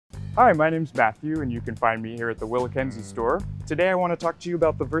Hi, my name's Matthew, and you can find me here at the Willakenzie store. Today I want to talk to you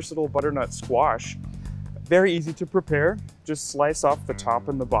about the versatile butternut squash. Very easy to prepare. Just slice off the top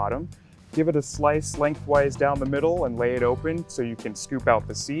and the bottom. Give it a slice lengthwise down the middle and lay it open so you can scoop out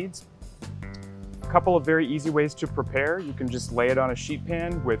the seeds. A couple of very easy ways to prepare. You can just lay it on a sheet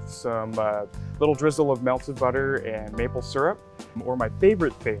pan with some little drizzle of melted butter and maple syrup. Or my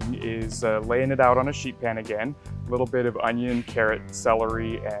favorite thing is laying it out on a sheet pan again. A little bit of onion, carrot,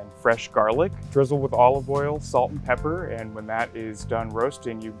 celery, and fresh garlic. Drizzle with olive oil, salt and pepper, and when that is done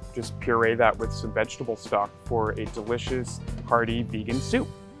roasting, you just puree that with some vegetable stock for a delicious, hearty vegan soup.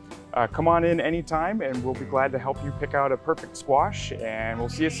 Come on in anytime and we'll be glad to help you pick out a perfect squash, and we'll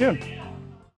see you soon.